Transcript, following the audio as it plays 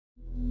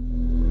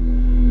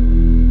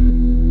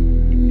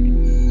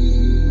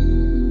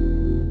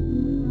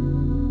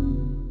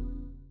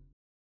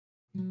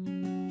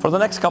For the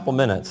next couple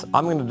minutes,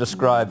 I'm going to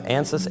describe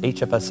ANSYS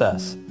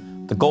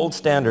HFSS, the gold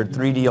standard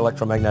 3D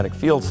electromagnetic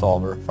field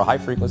solver for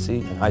high-frequency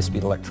and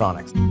high-speed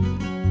electronics.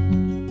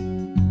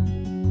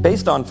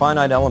 Based on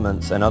finite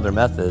elements and other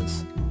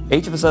methods,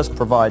 HFSS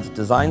provides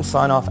design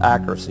sign-off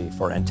accuracy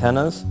for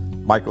antennas,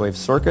 microwave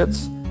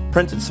circuits,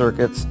 printed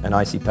circuits, and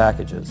IC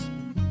packages.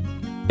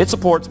 It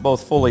supports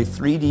both fully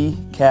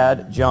 3D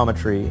CAD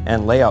geometry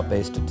and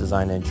layout-based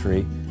design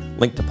entry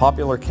linked to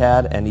popular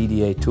CAD and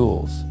EDA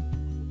tools.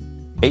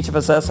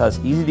 HFSS has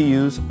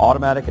easy-to-use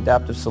automatic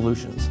adaptive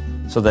solutions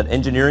so that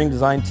engineering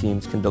design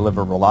teams can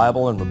deliver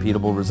reliable and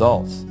repeatable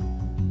results.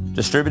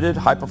 Distributed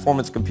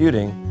high-performance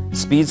computing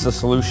speeds the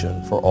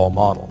solution for all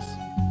models.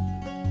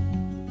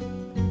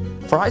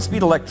 For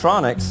high-speed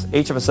electronics,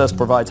 HFSS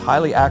provides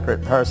highly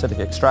accurate parasitic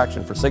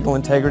extraction for signal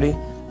integrity,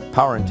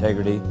 power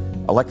integrity,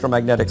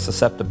 electromagnetic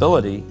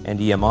susceptibility, and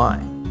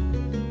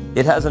EMI.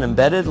 It has an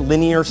embedded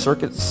linear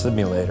circuit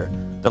simulator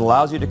that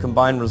allows you to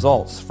combine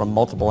results from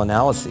multiple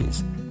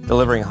analyses,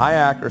 delivering high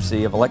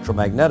accuracy of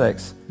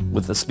electromagnetics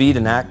with the speed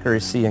and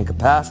accuracy and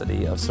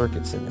capacity of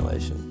circuit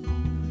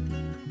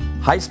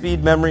simulation.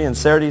 High-speed memory and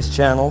SerDes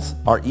channels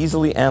are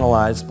easily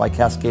analyzed by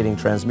cascading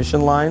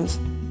transmission lines,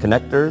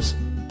 connectors,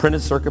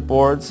 printed circuit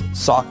boards,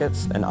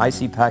 sockets, and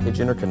IC package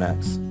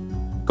interconnects.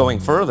 Going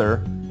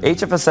further,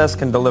 HFSS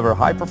can deliver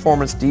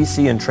high-performance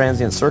DC and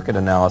transient circuit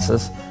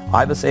analysis,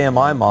 IBIS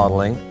AMI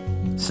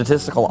modeling,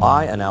 statistical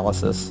eye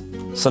analysis,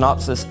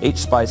 Synopsys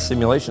HSPICE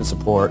simulation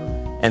support,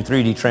 and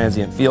 3D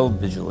transient field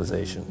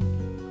visualization.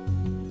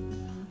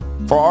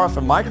 For RF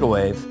and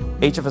microwave,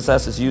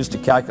 HFSS is used to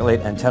calculate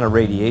antenna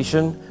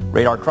radiation,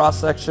 radar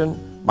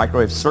cross-section,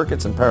 microwave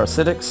circuits and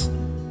parasitics,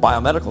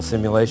 biomedical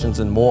simulations,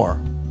 and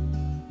more.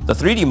 The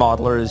 3D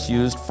modeler is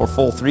used for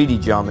full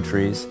 3D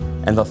geometries,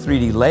 and the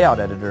 3D layout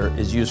editor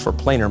is used for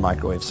planar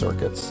microwave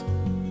circuits.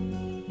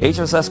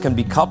 HFSS can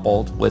be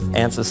coupled with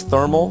ANSYS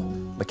thermal,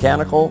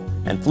 mechanical,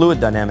 and fluid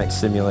dynamics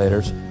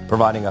simulators,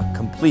 providing a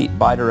complete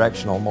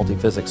bidirectional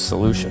multiphysics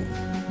solution.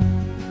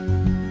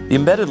 The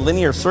embedded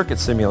linear circuit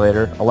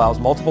simulator allows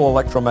multiple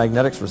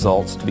electromagnetics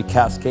results to be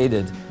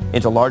cascaded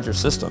into larger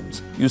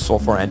systems, useful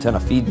for antenna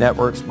feed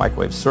networks,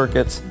 microwave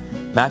circuits,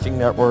 matching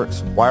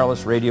networks,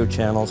 wireless radio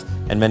channels,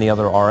 and many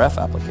other RF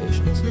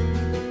applications.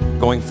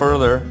 Going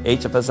further,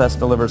 HFSS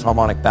delivers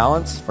harmonic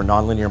balance for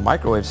nonlinear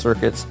microwave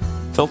circuits,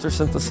 filter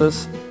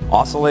synthesis,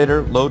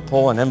 oscillator, load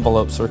pole, and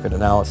envelope circuit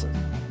analysis.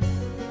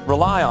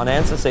 Rely on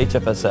ANSYS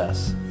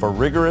HFSS for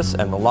rigorous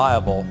and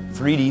reliable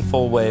 3D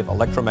full-wave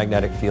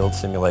electromagnetic field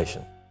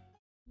simulation.